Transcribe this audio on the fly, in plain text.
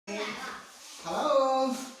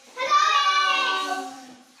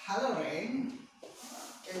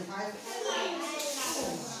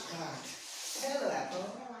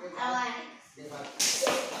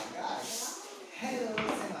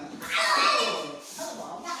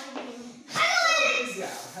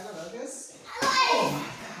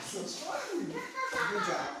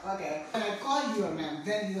your name.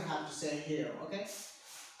 Then you have to say here, okay?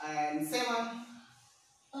 And Simon.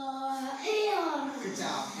 Here. Good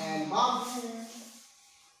job. And Bob. Here.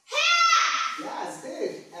 Yes,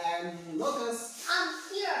 good. And Lucas. I'm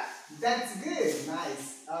here. That's good.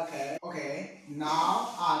 Nice. Okay. Okay. Now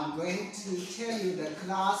I'm going to tell you the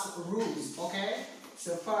class rules. Okay.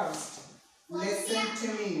 So first, listen to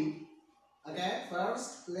me. Okay.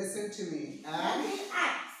 First, listen to me. And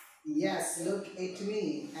yes, look at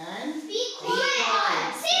me. And be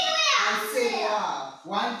quiet. And say wow.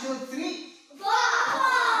 1, 2, 3.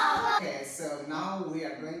 Wow. Okay. So now we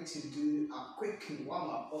are going to do a quick warm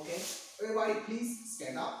up. Okay. Everybody, please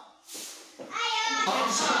stand up.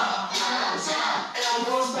 Arms up,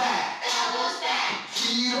 elbows back,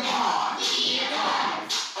 feet apart,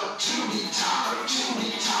 up to the top, up to the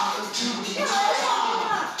top, up to the top,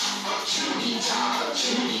 up to the top, up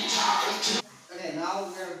to the top, up to. Okay, now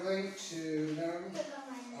we are going to learn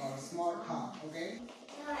a small count. Okay?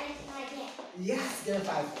 No, it's like it. Yes, give 5.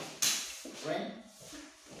 Right?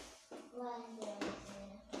 1, 2, 3,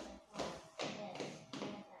 4, 5, 6, 7,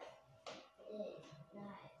 8, 9,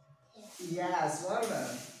 10. Yes, well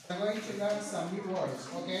done. I'm going to learn some new words.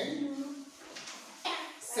 Okay?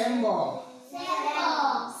 Symbol.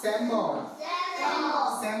 Symbol. Symbol. Symbol.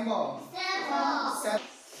 Symbol. Symbol.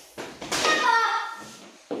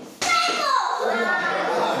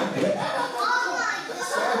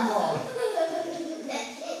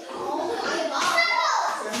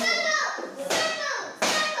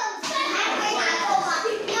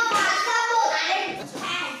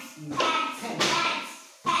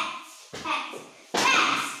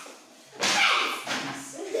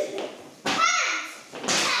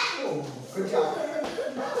 Good job.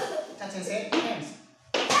 Touch and say hands.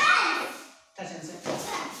 Touch and say.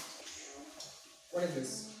 What is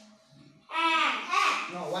this?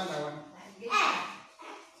 No, one by one.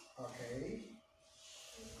 Okay.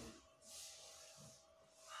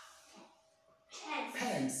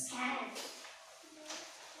 Pens.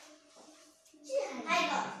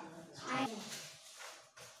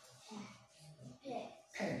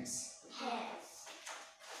 Pens.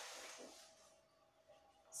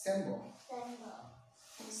 Symbol.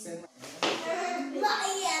 Symbol.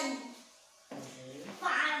 Lion. Okay.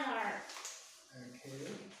 Father. Okay.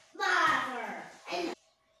 Mother.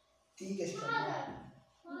 第一个是什么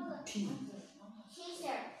 ？T.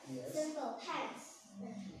 Teacher. Yes. Symbol. Pants.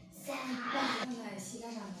 Symbol. 放在膝盖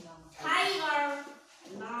上知道吗？ Tiger.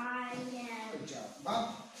 Lion. Good job. Bob.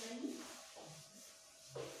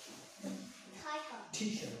 Tiger.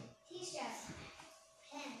 T-shirt. T-shirt.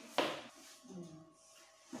 Pants.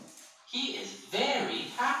 He is very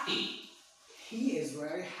happy. He is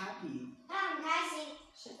very happy. 他很开心。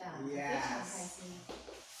是的， Yes 非常开心。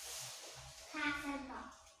看symbol.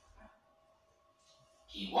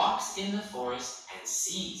 He walks in the forest and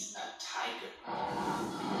sees a tiger.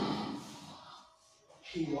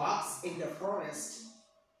 He walks in the forest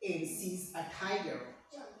and sees a tiger.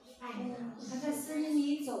 他在森林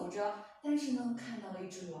里走着，但是呢，看到了一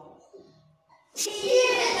只老虎。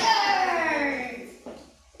 Cheers!